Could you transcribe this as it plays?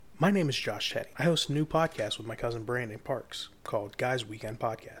My name is Josh Teddy. I host a new podcast with my cousin Brandon Parks called Guys Weekend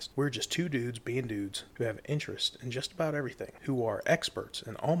Podcast. We're just two dudes being dudes who have interest in just about everything, who are experts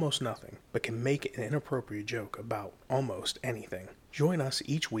in almost nothing, but can make an inappropriate joke about almost anything. Join us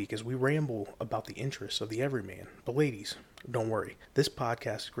each week as we ramble about the interests of the everyman. But ladies, don't worry, this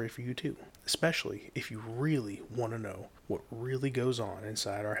podcast is great for you too, especially if you really want to know what really goes on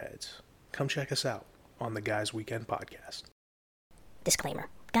inside our heads. Come check us out on the Guys Weekend Podcast. Disclaimer.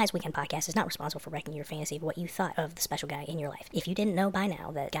 Guys Weekend Podcast is not responsible for wrecking your fantasy of what you thought of the special guy in your life. If you didn't know by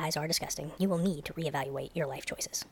now that guys are disgusting, you will need to reevaluate your life choices.